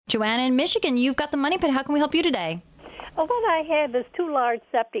Joanna in Michigan, you've got the money pit. How can we help you today? Well, what I have is 2 large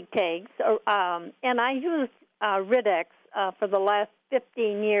septic tanks, and I used Ridex for the last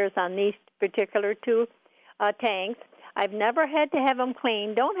 15 years on these particular 2 tanks. I've never had to have them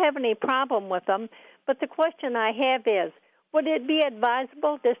cleaned, don't have any problem with them, but the question I have is, would it be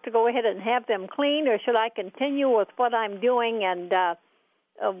advisable just to go ahead and have them cleaned, or should I continue with what I'm doing and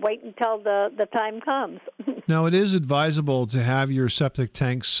wait until the time comes? Now, it is advisable to have your septic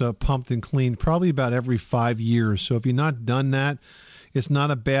tanks pumped and cleaned probably about every 5 years. So if you've not done that, it's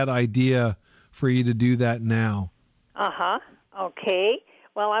not a bad idea for you to do that now. Uh-huh. Okay.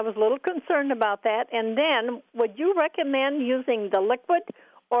 Well, I was a little concerned about that. And then, would you recommend using the liquid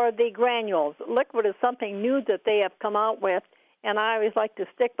or the granules? Liquid is something new that they have come out with, and I always like to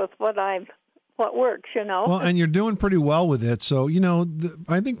stick with what works, Well, and you're doing pretty well with it. So,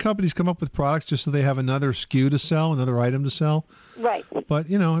 I think companies come up with products just so they have another SKU to sell, another item to sell. Right. But,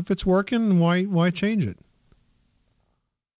 if it's working, why change it?